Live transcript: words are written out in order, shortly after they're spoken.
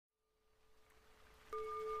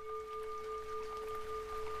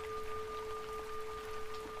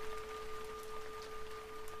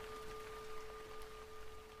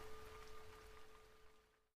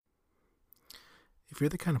you're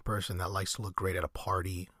the kind of person that likes to look great at a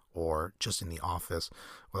party or just in the office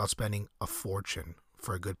without spending a fortune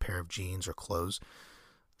for a good pair of jeans or clothes,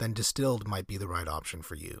 then Distilled might be the right option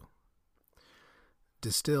for you.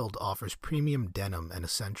 Distilled offers premium denim and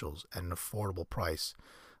essentials at an affordable price.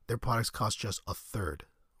 Their products cost just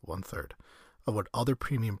one third, of what other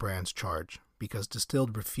premium brands charge because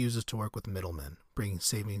Distilled refuses to work with middlemen, bringing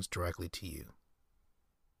savings directly to you.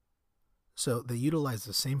 So they utilize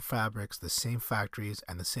the same fabrics, the same factories,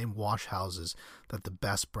 and the same wash houses that the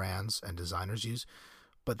best brands and designers use,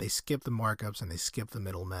 but they skip the markups and they skip the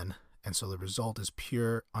middlemen, and so the result is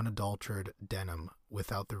pure, unadulterated denim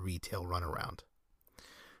without the retail runaround.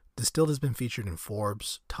 Distilled has been featured in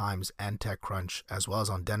Forbes, Times, and TechCrunch, as well as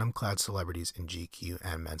on denim-clad celebrities in GQ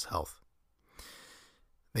and Men's Health.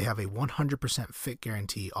 They have a 100% fit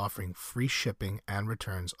guarantee offering free shipping and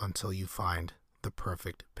returns until you find the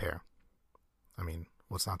perfect pair. I mean,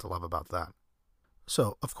 what's not to love about that?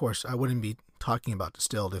 So, of course, I wouldn't be talking about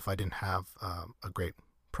Distilled if I didn't have a great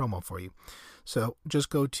promo for you. So just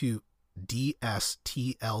go to dstld.com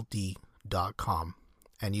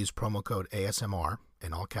and use promo code ASMR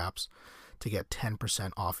in all caps to get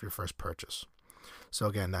 10% off your first purchase. So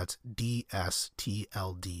again, that's dstld.com.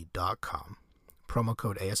 Promo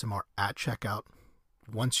code ASMR at checkout.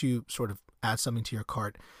 Once you sort of add something to your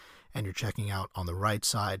cart and you're checking out, on the right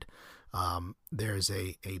side, there's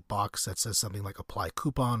a box that says something like apply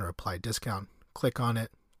coupon or apply discount. Click on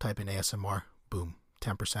it, type in ASMR, boom,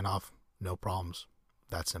 10% off, no problems.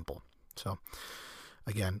 That simple. So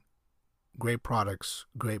again, great products,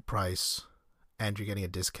 great price, and you're getting a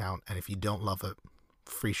discount. And if you don't love it,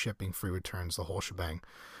 free shipping, free returns, the whole shebang.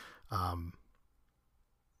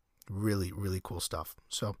 Really, really cool stuff.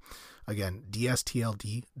 So again,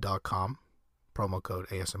 dstld.com, promo code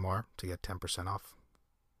ASMR to get 10% off.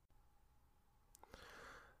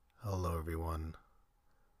 Hello, everyone.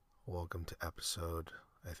 Welcome to episode,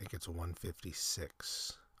 I think it's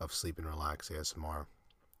 156 of Sleep and Relax ASMR.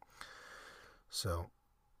 So,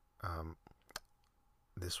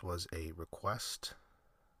 this was a request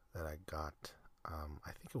that I got,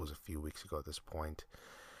 I think it was a few weeks ago at this point,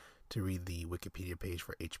 to read the Wikipedia page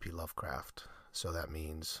for H.P. Lovecraft. So that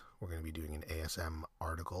means we're going to be doing an ASM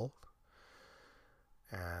article,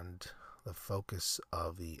 and the focus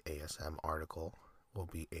of the ASM article will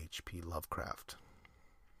be H.P. Lovecraft.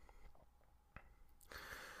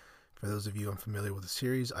 For those of you unfamiliar with the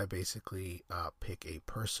series, I basically pick a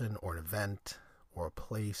person or an event or a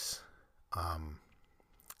place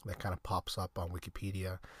that kind of pops up on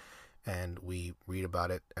Wikipedia, and we read about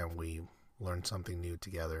it and we learn something new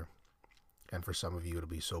together. And for some of you, it'll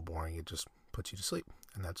be so boring it just puts you to sleep,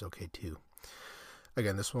 and that's okay too.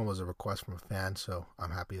 Again, this one was a request from a fan, so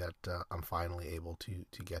I'm happy that I'm finally able to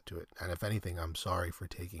get to it. And if anything, I'm sorry for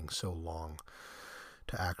taking so long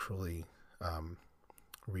to actually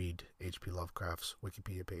read H.P. Lovecraft's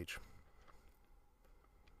Wikipedia page.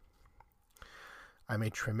 I may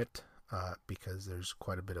trim it because there's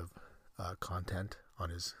quite a bit of content on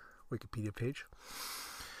his Wikipedia page.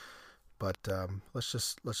 But let's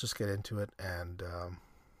just get into it, and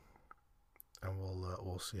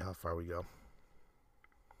we'll see how far we go.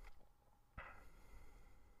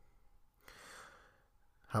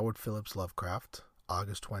 Howard Phillips Lovecraft,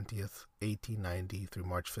 August 20th, 1890 through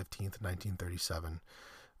March 15th, 1937,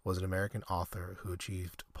 was an American author who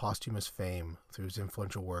achieved posthumous fame through his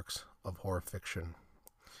influential works of horror fiction.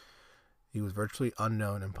 He was virtually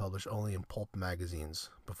unknown and published only in pulp magazines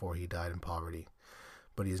before he died in poverty,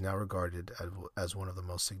 but he is now regarded as one of the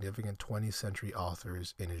most significant 20th century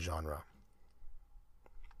authors in his genre.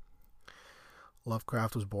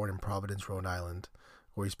 Lovecraft was born in Providence, Rhode Island,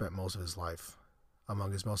 where he spent most of his life.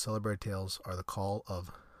 Among his most celebrated tales are The Call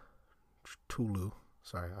of Cthulhu,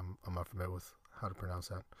 sorry, I'm not familiar with how to pronounce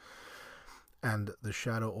that, and The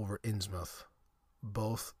Shadow over Innsmouth,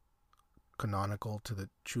 both canonical to the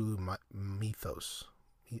Cthulhu mythos.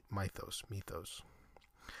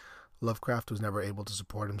 Lovecraft was never able to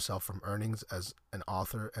support himself from earnings as an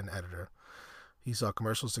author and editor. He saw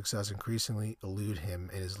commercial success increasingly elude him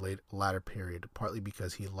in his latter period, partly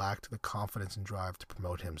because he lacked the confidence and drive to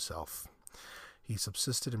promote himself. He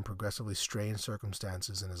subsisted in progressively strained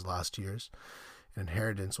circumstances in his last years. An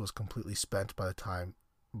inheritance was completely spent by the time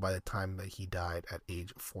that he died at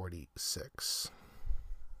age 46.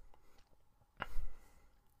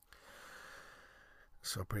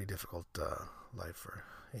 So, pretty difficult life for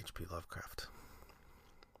H.P. Lovecraft.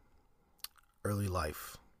 Early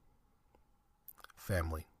life.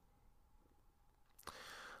 Family.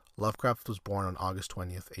 Lovecraft was born on August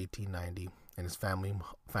 20th, 1890, in his family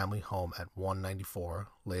home at 194,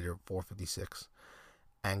 later 456,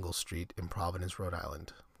 Angle Street in Providence, Rhode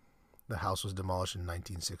Island. The house was demolished in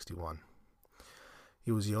 1961.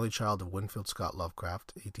 He was the only child of Winfield Scott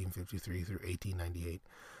Lovecraft, 1853 through 1898,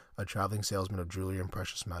 a traveling salesman of jewelry and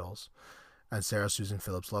precious metals, and Sarah Susan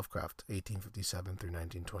Phillips Lovecraft, 1857 through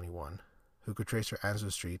 1921, who could trace her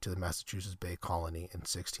ancestry to the Massachusetts Bay Colony in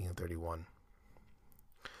 1631.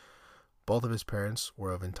 Both of his parents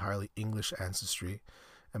were of entirely English ancestry,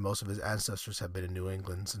 and most of his ancestors had been in New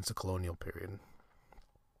England since the colonial period.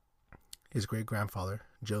 His great-grandfather,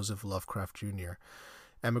 Joseph Lovecraft Jr.,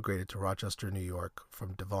 emigrated to Rochester, New York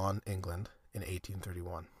from Devon, England in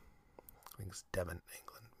 1831. I think it's Devon,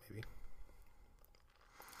 England, maybe.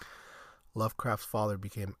 Lovecraft's father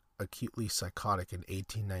became acutely psychotic in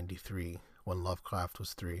 1893 when Lovecraft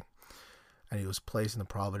was 3, and he was placed in the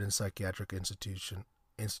Providence Psychiatric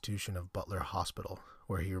Institution of Butler Hospital,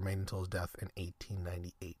 where he remained until his death in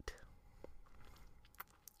 1898.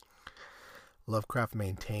 Lovecraft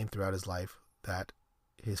maintained throughout his life that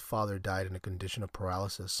his father died in a condition of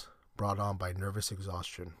paralysis brought on by nervous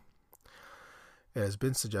exhaustion. It has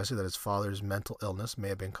been suggested that his father's mental illness may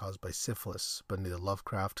have been caused by syphilis, but neither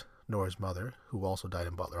Lovecraft nor his mother, who also died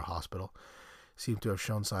in Butler Hospital, seem to have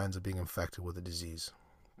shown signs of being infected with the disease.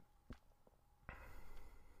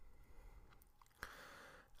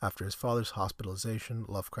 After his father's hospitalization,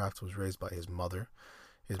 Lovecraft was raised by his mother,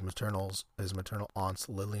 his maternal aunts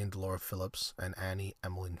Lillian Delora Phillips and Annie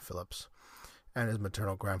Emmeline Phillips, and his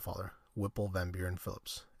maternal grandfather, Whipple Van Buren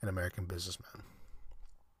Phillips, an American businessman.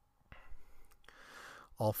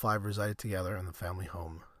 All 5 resided together in the family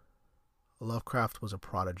home. Lovecraft was a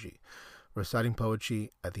prodigy, reciting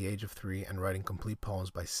poetry at the age of 3 and writing complete poems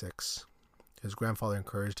by 6. His grandfather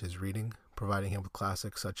encouraged his reading, providing him with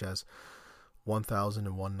classics such as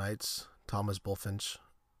 1001 Nights, Thomas Bulfinch's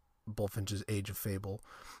Age of Fable,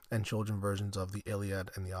 and children's versions of the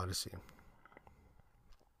Iliad and the Odyssey.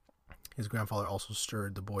 His grandfather also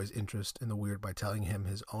stirred the boy's interest in the weird by telling him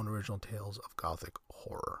his own original tales of Gothic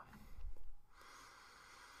horror.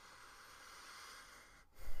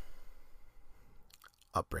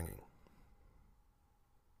 Upbringing.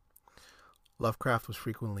 Lovecraft was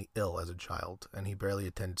frequently ill as a child, and he barely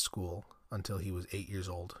attended school until he was 8 years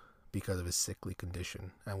old because of his sickly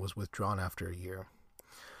condition, and was withdrawn after a year.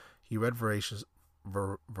 He read voraciously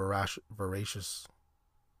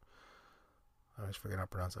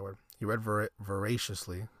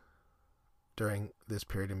during this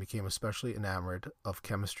period and became especially enamored of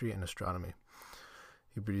chemistry and astronomy.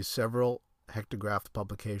 He produced several hectographed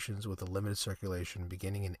publications with a limited circulation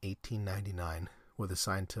beginning in 1899 with the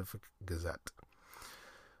Scientific Gazette.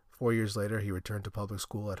 4 years later, he returned to public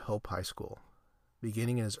school at Hope High School.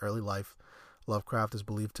 Beginning in his early life, Lovecraft is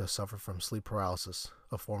believed to have suffered from sleep paralysis,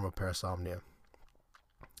 a form of parasomnia.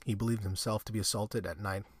 He believed himself to be assaulted at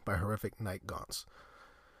night by horrific night gaunts.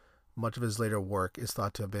 Much of his later work is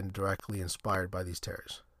thought to have been directly inspired by these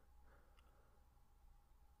terrors.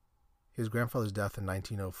 His grandfather's death in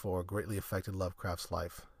 1904 greatly affected Lovecraft's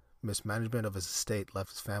life. Mismanagement of his estate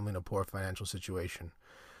left his family in a poor financial situation,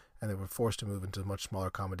 and they were forced to move into much smaller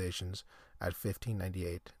accommodations at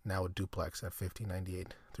 1598, now a duplex at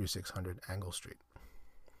 1598 through 600 Angle Street.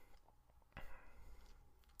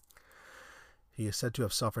 He is said to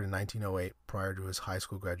have suffered in 1908, prior to his high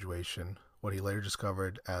school graduation, what he later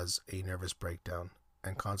discovered as a nervous breakdown,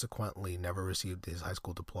 and consequently never received his high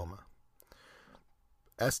school diploma.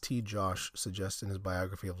 S.T. Josh suggests in his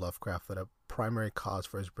biography of Lovecraft that a primary cause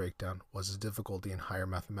for his breakdown was his difficulty in higher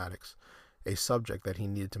mathematics, a subject that he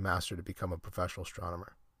needed to master to become a professional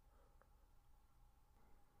astronomer.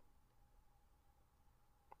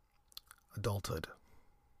 Adulthood.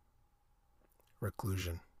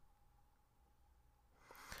 Reclusion.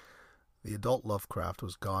 The adult Lovecraft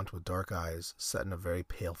was gaunt with dark eyes, set in a very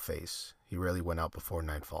pale face. He rarely went out before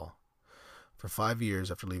nightfall. For 5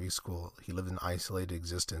 years after leaving school, he lived an isolated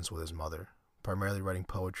existence with his mother, primarily writing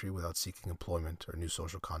poetry without seeking employment or new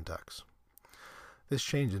social contacts. This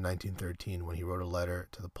changed in 1913 when he wrote a letter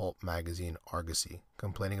to the pulp magazine Argosy,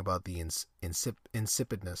 complaining about the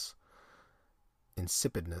insipidness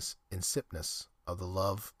of the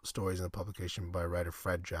love stories in the publication by writer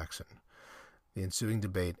Fred Jackson. The ensuing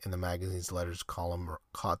debate in the magazine's letters column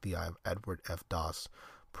caught the eye of Edward F. Doss,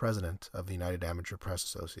 president of the United Amateur Press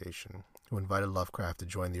Association, who invited Lovecraft to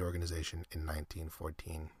join the organization in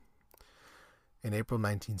 1914. In April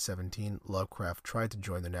 1917, Lovecraft tried to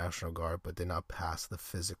join the National Guard but did not pass the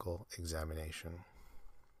physical examination.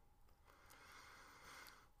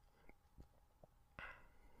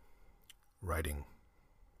 Writing.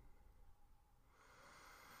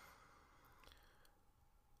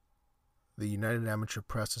 The United Amateur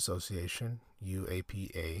Press Association,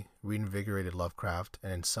 UAPA, reinvigorated Lovecraft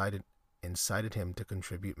and incited him to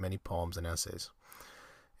contribute many poems and essays.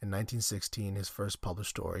 In 1916, his first published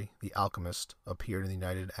story, The Alchemist, appeared in the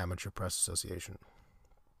United Amateur Press Association.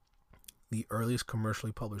 The earliest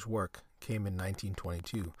commercially published work came in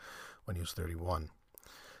 1922, when he was 31.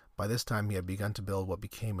 By this time, he had begun to build what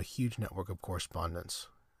became a huge network of correspondence.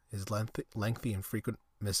 His lengthy and frequent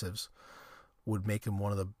missives would make him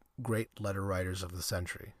one of the great letter writers of the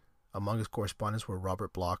century. Among his correspondents were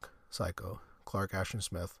Robert Bloch, Psycho, Clark Ashton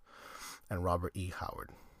Smith, and Robert E. Howard,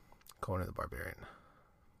 Conan the Barbarian.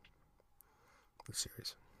 The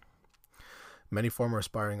series. Many former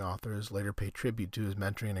aspiring authors later paid tribute to his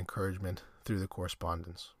mentoring and encouragement through the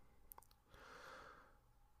correspondence.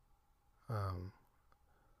 Where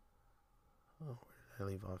did I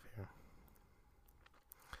leave off here?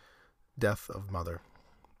 Death of mother.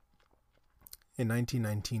 In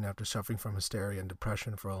 1919, after suffering from hysteria and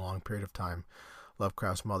depression for a long period of time,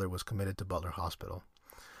 Lovecraft's mother was committed to Butler Hospital,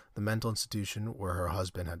 the mental institution where her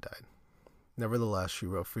husband had died. Nevertheless, she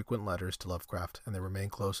wrote frequent letters to Lovecraft, and they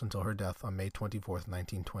remained close until her death on May 24,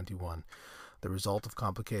 1921, the result of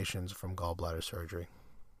complications from gallbladder surgery.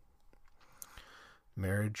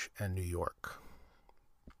 Marriage and New York.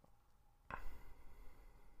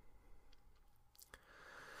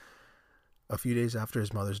 A few days after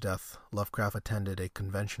his mother's death, Lovecraft attended a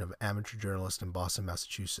convention of amateur journalists in Boston,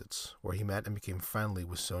 Massachusetts, where he met and became friendly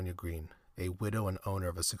with Sonia Green, a widow and owner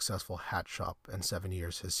of a successful hat shop and 7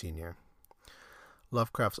 years his senior.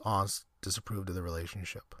 Lovecraft's aunts disapproved of the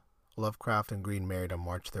relationship. Lovecraft and Green married on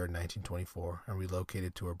March 3, 1924, and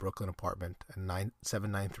relocated to her Brooklyn apartment at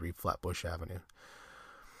 793 Flatbush Avenue.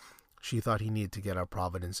 She thought he needed to get out of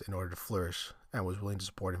Providence in order to flourish, and was willing to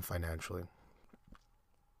support him financially.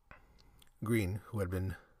 Green, who had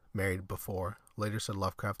been married before, later said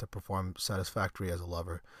Lovecraft had performed satisfactorily as a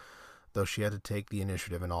lover, though she had to take the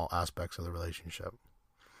initiative in all aspects of the relationship.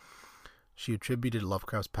 She attributed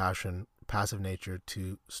Lovecraft's passive nature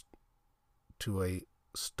to a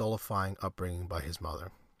stultifying upbringing by his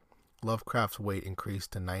mother. Lovecraft's weight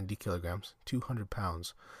increased to 90 kilograms, 200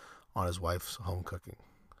 pounds, on his wife's home cooking.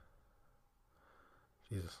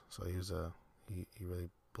 Jesus, so he really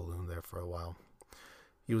ballooned there for a while.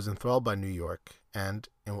 He was enthralled by New York, and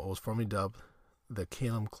in what was formerly dubbed the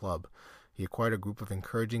Calum Club, he acquired a group of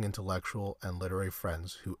encouraging intellectual and literary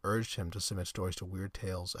friends who urged him to submit stories to Weird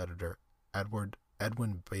Tales editor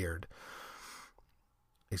Edwin Baird.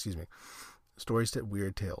 Stories to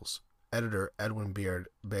Weird Tales. Editor Edwin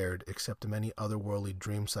Baird accepted many otherworldly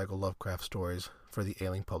dream cycle Lovecraft stories for the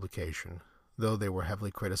ailing publication, though they were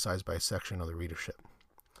heavily criticized by a section of the readership.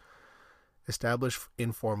 Established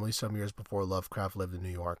informally some years before Lovecraft lived in New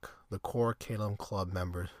York, the core Calum Club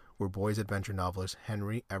members were boys' adventure novelist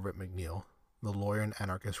Henry Everett McNeill, the lawyer and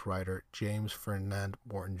anarchist writer James Ferdinand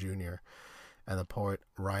Morton Jr., and the poet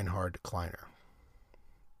Reinhard Kleiner.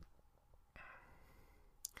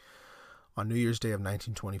 On New Year's Day of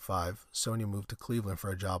 1925, Sonia moved to Cleveland for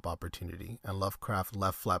a job opportunity, and Lovecraft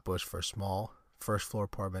left Flatbush for a small, first-floor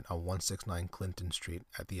apartment on 169 Clinton Street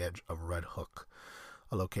at the edge of Red Hook,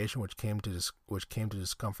 a location which came to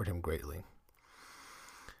discomfort him greatly.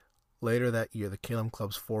 Later that year, the Calum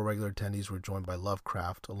Club's 4 regular attendees were joined by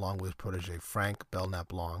Lovecraft, along with his protege Frank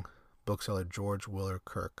Belknap Long, bookseller George Willard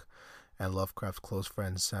Kirk, and Lovecraft's close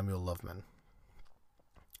friend Samuel Loveman.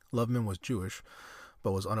 Loveman was Jewish,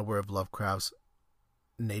 but was unaware of Lovecraft's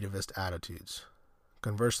nativist attitudes.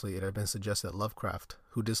 Conversely, it had been suggested that Lovecraft,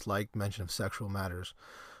 who disliked mention of sexual matters,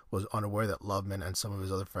 was unaware that Loveman and some of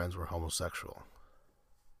his other friends were homosexual.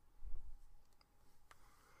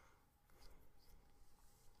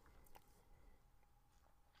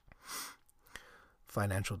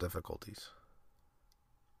 Financial difficulties.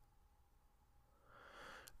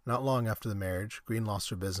 Not long after the marriage, Green lost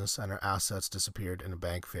her business and her assets disappeared in a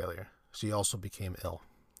bank failure. She also became ill.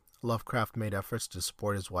 Lovecraft made efforts to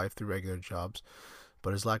support his wife through regular jobs,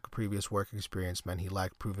 but his lack of previous work experience meant he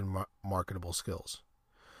lacked proven marketable skills.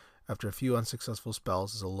 After a few unsuccessful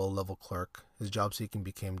spells as a low-level clerk, his job-seeking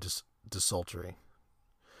became desultory.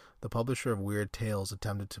 The publisher of Weird Tales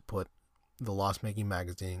attempted to put the loss-making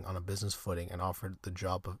magazine on a business footing and offered the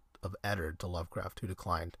job of editor to Lovecraft, who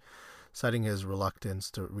declined, citing his reluctance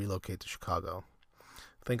to relocate to Chicago.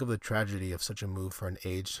 Think of the tragedy of such a move for an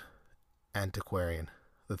aged antiquarian,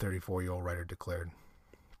 the 34-year-old writer declared.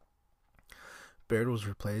 Baird was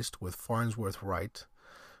replaced with Farnsworth Wright,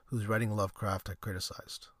 whose writing Lovecraft had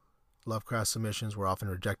criticized. Lovecraft's submissions were often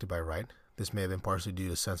rejected by Wright. This may have been partially due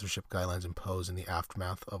to censorship guidelines imposed in the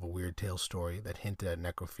aftermath of a Weird Tales story that hinted at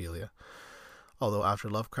necrophilia. although after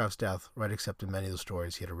Lovecraft's death, Wright accepted many of the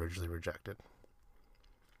stories he had originally rejected.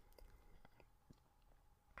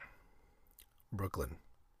 Brooklyn.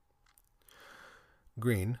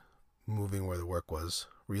 Green, moving where the work was,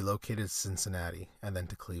 relocated to Cincinnati and then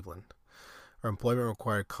to Cleveland. Her employment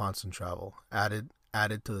required constant travel, added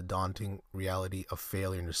to the daunting reality of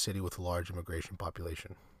failure in a city with a large immigrant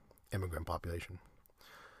population.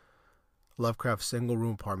 Lovecraft's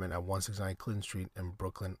single-room apartment at 169 Clinton Street in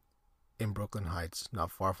Brooklyn Heights, not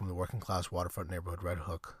far from the working-class waterfront neighborhood Red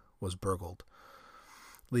Hook, was burgled,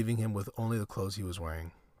 leaving him with only the clothes he was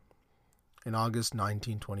wearing. In August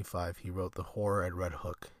 1925, he wrote The Horror at Red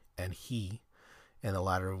Hook, and he, in the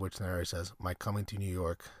latter of which the narrator says, "My coming to New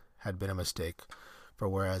York had been a mistake, for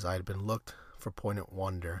whereas I had been looked for poignant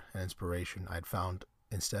wonder and inspiration, I had found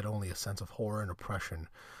instead only a sense of horror and oppression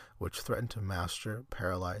which threatened to master,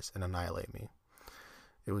 paralyze, and annihilate me."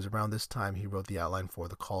 It was around this time he wrote the outline for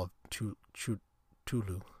The Call of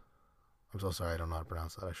Cthulhu. I'm so sorry, I don't know how to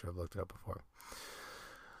pronounce that. I should have looked it up before.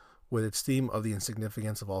 With its theme of the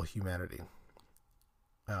insignificance of all humanity.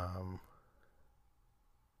 In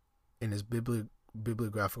the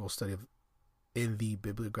bibliographical study of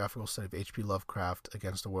H.P. Lovecraft,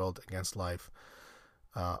 Against the World, Against Life,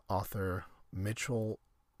 author Mitchell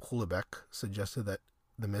Houellebecq suggested that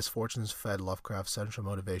the misfortunes fed Lovecraft's central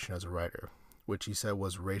motivation as a writer, which he said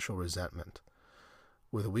was racial resentment.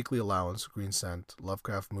 With a weekly allowance Green sent,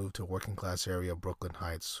 Lovecraft moved to a working-class area of Brooklyn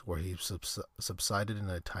Heights, where he subsisted in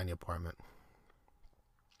a tiny apartment.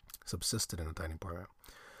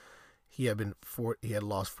 He had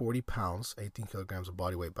lost 40 pounds, 18 kilograms of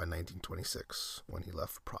body weight by 1926, when he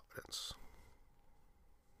left for Providence.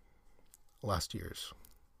 Last years.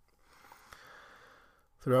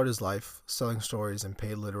 Throughout his life, selling stories and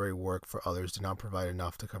paid literary work for others did not provide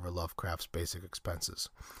enough to cover Lovecraft's basic expenses.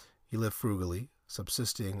 He lived frugally,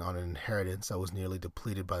 subsisting on an inheritance that was nearly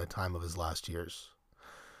depleted by the time of his last years.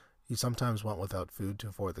 He sometimes went without food to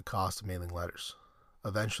avoid the cost of mailing letters.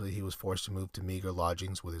 Eventually, he was forced to move to meager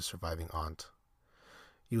lodgings with his surviving aunt.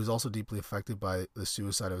 He was also deeply affected by the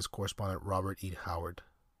suicide of his correspondent Robert E. Howard.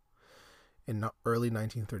 In early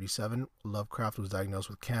 1937, Lovecraft was diagnosed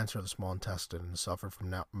with cancer of the small intestine and suffered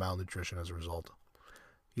from malnutrition as a result.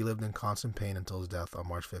 He lived in constant pain until his death on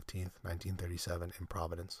March 15, 1937, in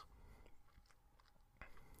Providence.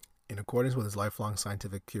 In accordance with his lifelong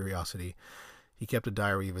scientific curiosity, he kept a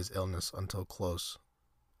diary of his illness until close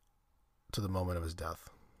to the moment of his death.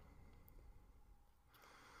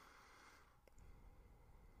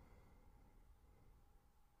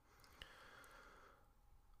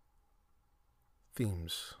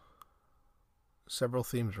 Themes. Several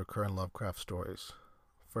themes recur in Lovecraft stories.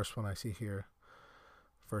 First one I see here,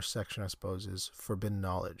 first section I suppose, is forbidden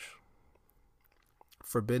knowledge.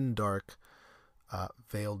 Forbidden, dark,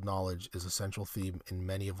 veiled knowledge is a central theme in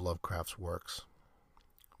many of Lovecraft's works.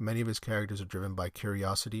 Many of his characters are driven by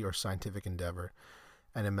curiosity or scientific endeavor,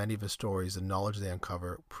 and in many of his stories, the knowledge they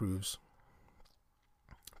uncover proves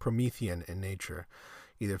Promethean in nature,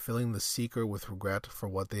 either filling the seeker with regret for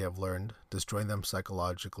what they have learned, destroying them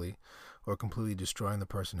psychologically, or completely destroying the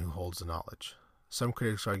person who holds the knowledge. Some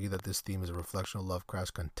critics argue that this theme is a reflection of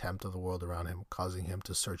Lovecraft's contempt of the world around him, causing him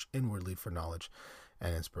to search inwardly for knowledge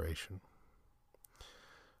and inspiration.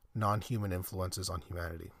 Non-human influences on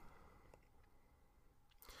humanity.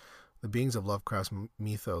 The beings of Lovecraft's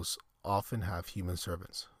mythos often have human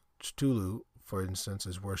servants. Cthulhu, for instance,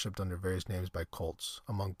 is worshipped under various names by cults,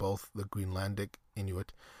 among both the Greenlandic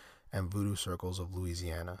Inuit and voodoo circles of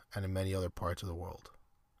Louisiana and in many other parts of the world.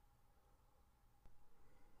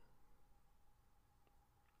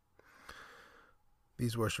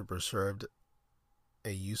 These worshippers served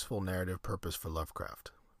a useful narrative purpose for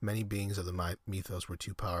Lovecraft. Many beings of the mythos were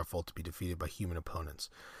too powerful to be defeated by human opponents,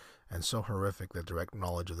 and so horrific that direct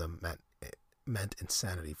knowledge of them meant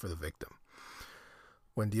insanity for the victim.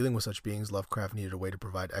 When dealing with such beings, Lovecraft needed a way to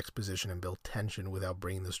provide exposition and build tension without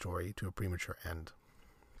bringing the story to a premature end.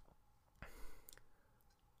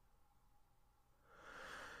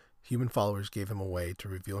 Human followers gave him a way to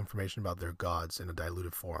reveal information about their gods in a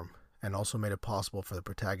diluted form, and also made it possible for the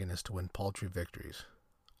protagonist to win paltry victories.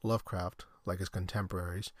 Lovecraft, like his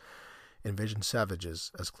contemporaries, envisioned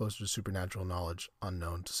savages as closer to supernatural knowledge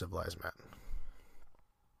unknown to civilized man.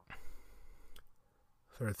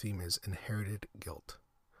 Third theme is inherited guilt.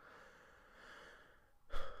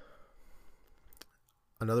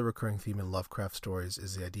 Another recurring theme in Lovecraft stories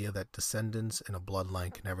is the idea that descendants in a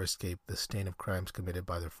bloodline can never escape the stain of crimes committed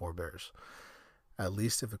by their forebears, at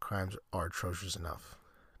least if the crimes are atrocious enough.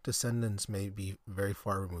 Descendants may be very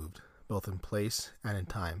far removed, both in place and in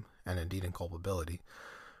time, and indeed in culpability,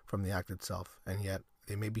 from the act itself, and yet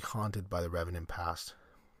they may be haunted by the revenant past.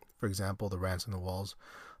 For example, The Rants on the Walls,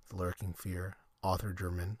 The Lurking Fear, Author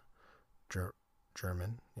German,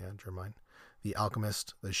 The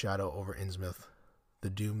Alchemist, The Shadow over Innsmouth, The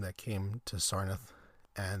Doom That Came to Sarnath,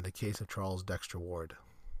 and The Case of Charles Dexter Ward.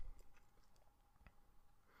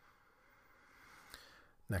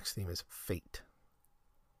 Next theme is fate.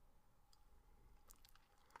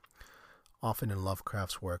 Often in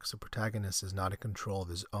Lovecraft's works, the protagonist is not in control of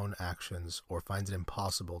his own actions or finds it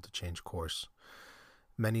impossible to change course.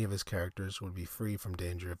 Many of his characters would be free from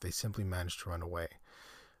danger if they simply managed to run away.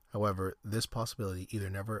 However, this possibility either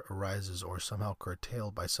never arises or is somehow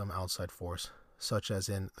curtailed by some outside force, such as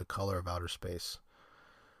in The Color of Outer Space.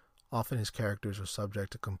 Often his characters are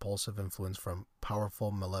subject to compulsive influence from powerful,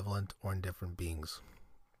 malevolent, or indifferent beings.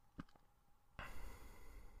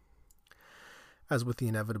 As with the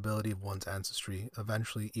inevitability of one's ancestry,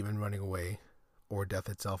 eventually even running away or death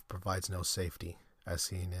itself provides no safety, as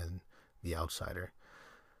seen in The Outsider.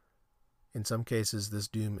 In some cases, this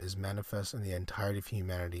doom is manifest in the entirety of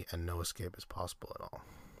humanity and no escape is possible at all,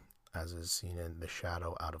 as is seen in The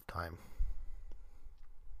Shadow Out of Time.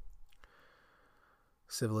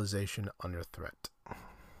 Civilization under threat.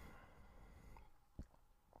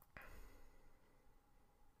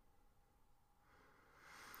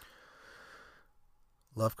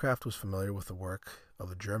 Lovecraft was familiar with the work of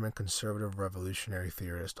the German conservative revolutionary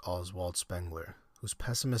theorist Oswald Spengler, whose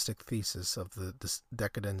pessimistic thesis of the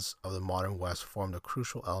decadence of the modern West formed a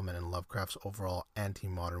crucial element in Lovecraft's overall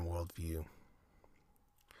anti-modern worldview.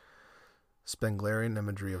 Spenglerian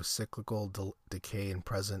imagery of cyclical decay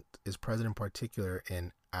is present in particular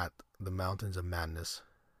in At the Mountains of Madness,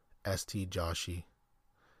 S.T. Joshi.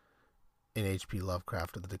 In H.P.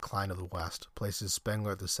 Lovecraft, The Decline of the West, places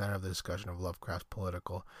Spengler at the center of the discussion of Lovecraft's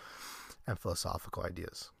political and philosophical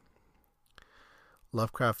ideas.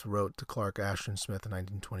 Lovecraft wrote to Clark Ashton Smith in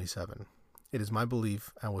 1927, "It is my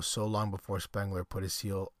belief, and was so long before Spengler put his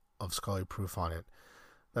seal of scholarly proof on it,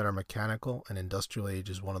 that our mechanical and industrial age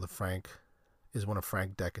is one of frank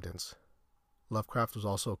decadence." Lovecraft was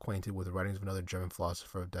also acquainted with the writings of another German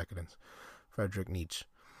philosopher of decadence, Friedrich Nietzsche.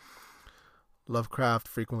 Lovecraft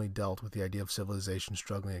frequently dealt with the idea of civilization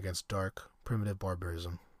struggling against dark, primitive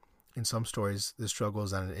barbarism. In some stories, this struggle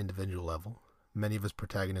is at an individual level. Many of his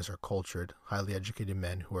protagonists are cultured, highly educated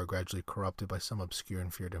men who are gradually corrupted by some obscure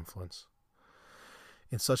and feared influence.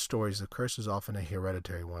 In such stories, the curse is often a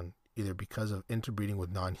hereditary one, either because of interbreeding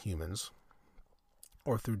with non-humans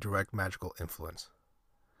or through direct magical influence.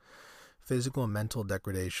 Physical and mental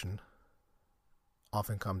degradation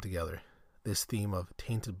often come together. This theme of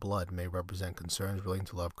tainted blood may represent concerns relating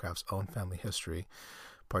to Lovecraft's own family history,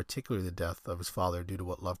 particularly the death of his father due to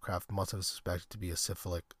what Lovecraft must have suspected to be a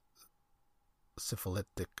syphilitic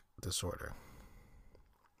disorder.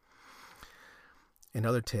 In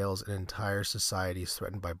other tales, an entire society is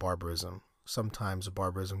threatened by barbarism. Sometimes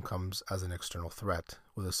barbarism comes as an external threat,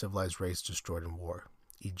 with a civilized race destroyed in war,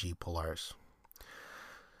 e.g. Polaris.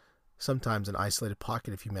 Sometimes an isolated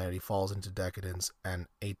pocket of humanity falls into decadence and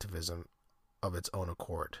atavism of its own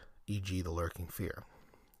accord, e.g. The Lurking Fear.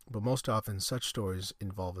 But most often, such stories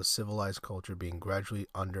involve a civilized culture being gradually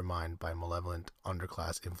undermined by malevolent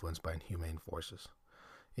underclass influenced by inhuman forces.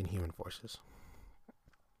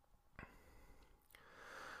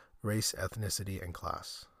 Race, ethnicity, and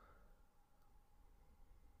class.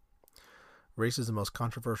 Race is the most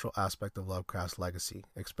controversial aspect of Lovecraft's legacy,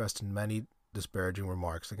 expressed in many disparaging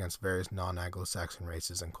remarks against various non-Anglo-Saxon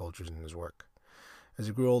races and cultures in his work. As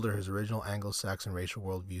he grew older, his original Anglo-Saxon racial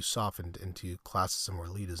worldview softened into classism or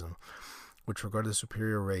elitism, which regarded the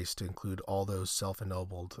superior race to include all those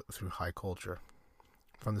self-ennobled through high culture.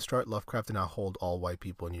 From the start, Lovecraft did not hold all white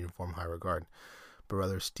people in uniform high regard, but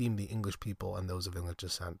rather esteemed the English people and those of English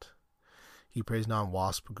descent. He praised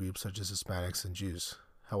non-WASP groups such as Hispanics and Jews.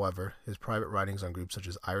 However, his private writings on groups such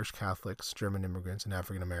as Irish Catholics, German immigrants, and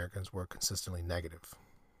African Americans were consistently negative.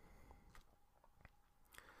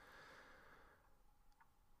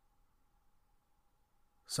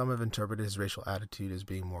 Some have interpreted his racial attitude as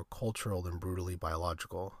being more cultural than brutally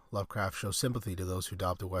biological. Lovecraft shows sympathy to those who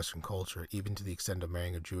adopted Western culture, even to the extent of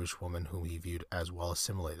marrying a Jewish woman whom he viewed as well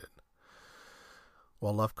assimilated.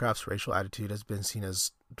 While Lovecraft's racial attitude has been seen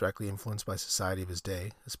as directly influenced by society of his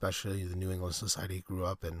day, especially the New England society he grew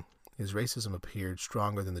up in, his racism appeared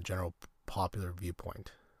stronger than the general popular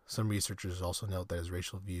viewpoint. Some researchers also note that his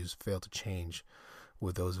racial views failed to change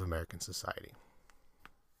with those of American society.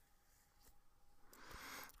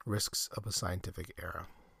 Risks of a scientific era.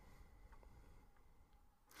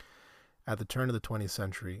 At the turn of the 20th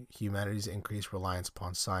century, humanity's increased reliance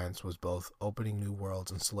upon science was both opening new worlds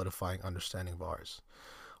and solidifying understanding of ours.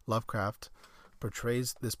 Lovecraft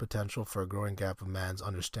portrays this potential for a growing gap of man's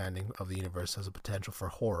understanding of the universe as a potential for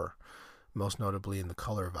horror, most notably in The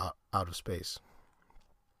Color of Out of Space,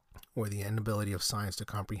 where the inability of science to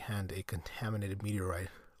comprehend a contaminated meteorite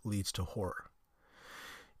leads to horror.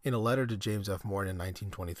 In a letter to James F. Morton in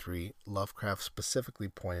 1923, Lovecraft specifically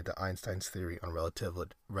pointed to Einstein's theory on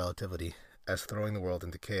relativity as throwing the world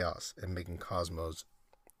into chaos and making the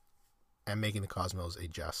cosmos a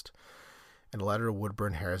jest. In a letter to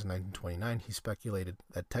Woodburn Harris in 1929, he speculated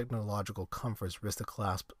that technological comforts risk the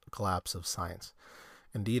collapse of science.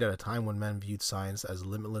 Indeed, at a time when men viewed science as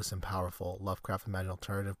limitless and powerful, Lovecraft imagined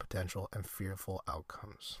alternative potential and fearful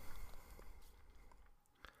outcomes.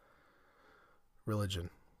 Religion.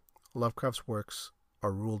 Lovecraft's works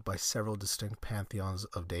are ruled by several distinct pantheons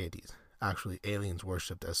of deities, actually aliens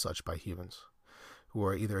worshipped as such by humans, who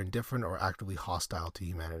are either indifferent or actively hostile to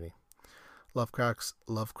humanity. Lovecraft's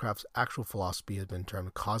actual philosophy has been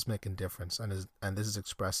termed cosmic indifference, and this is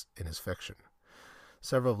expressed in his fiction.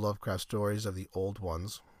 Several of Lovecraft's stories of the old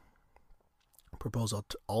ones propose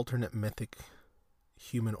alternate mythic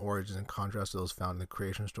human origins in contrast to those found in the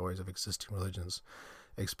creation stories of existing religions,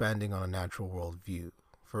 expanding on a natural world view.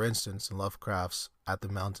 For instance, in Lovecraft's At the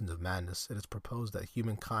Mountains of Madness, it is proposed that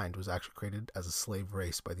humankind was actually created as a slave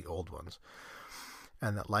race by the old ones,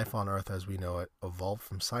 and that life on Earth as we know it evolved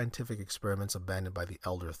from scientific experiments abandoned by the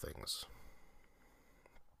elder things.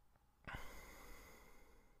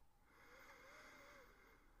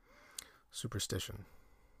 Superstition.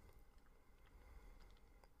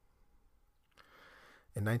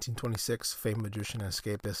 In 1926, famed magician and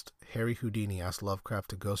escapist Harry Houdini asked Lovecraft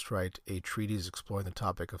to ghostwrite a treatise exploring the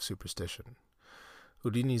topic of superstition.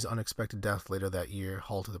 Houdini's unexpected death later that year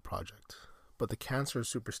halted the project, but The Cancer of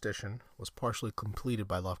Superstition was partially completed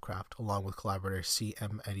by Lovecraft along with collaborator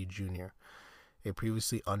C.M. Eddy Jr. A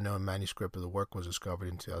previously unknown manuscript of the work was discovered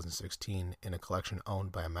in 2016 in a collection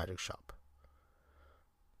owned by a magic shop.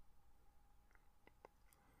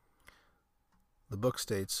 The book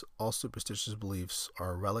states all superstitious beliefs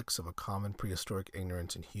are relics of a common prehistoric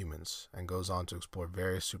ignorance in humans, and goes on to explore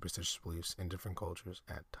various superstitious beliefs in different cultures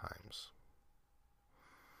at times.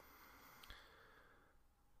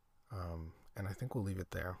 And I think we'll leave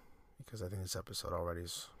it there, because I think this episode already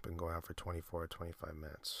has been going on for 24 or 25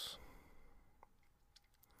 minutes.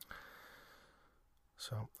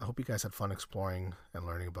 So I hope you guys had fun exploring and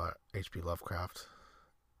learning about H.P. Lovecraft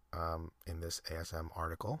in this ASM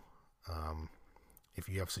article. If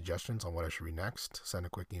you have suggestions on what I should read next, send a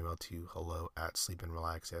quick email to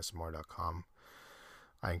hello@sleepandrelaxasmr.com.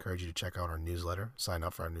 I encourage you to check out our newsletter, sign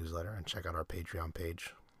up for our newsletter, and check out our Patreon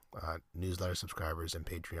page. Newsletter subscribers and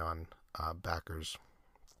Patreon backers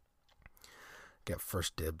get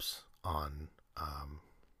first dibs on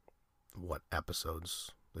what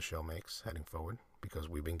episodes the show makes heading forward, because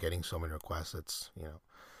we've been getting so many requests.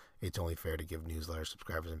 It's only fair to give newsletter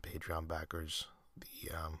subscribers and Patreon backers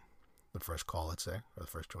the first call, let's say, or the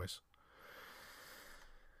first choice.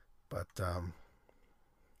 But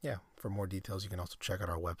yeah, for more details, you can also check out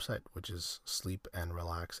our website, which is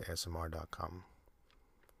sleepandrelaxasmr.com.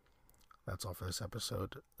 That's all for this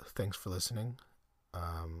episode. Thanks for listening.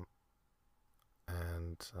 And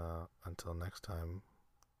until next time,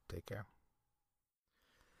 take care.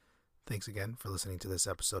 Thanks again for listening to this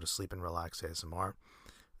episode of Sleep and Relax ASMR.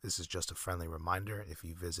 This is just a friendly reminder. If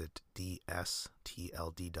you visit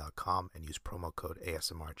dstld.com and use promo code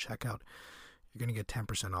ASMR checkout, you're going to get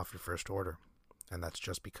 10% off your first order. And that's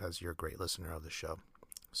just because you're a great listener of the show.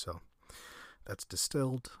 So that's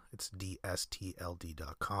distilled. It's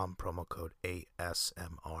dstld.com, promo code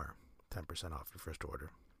ASMR, 10% off your first order.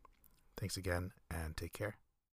 Thanks again, and take care.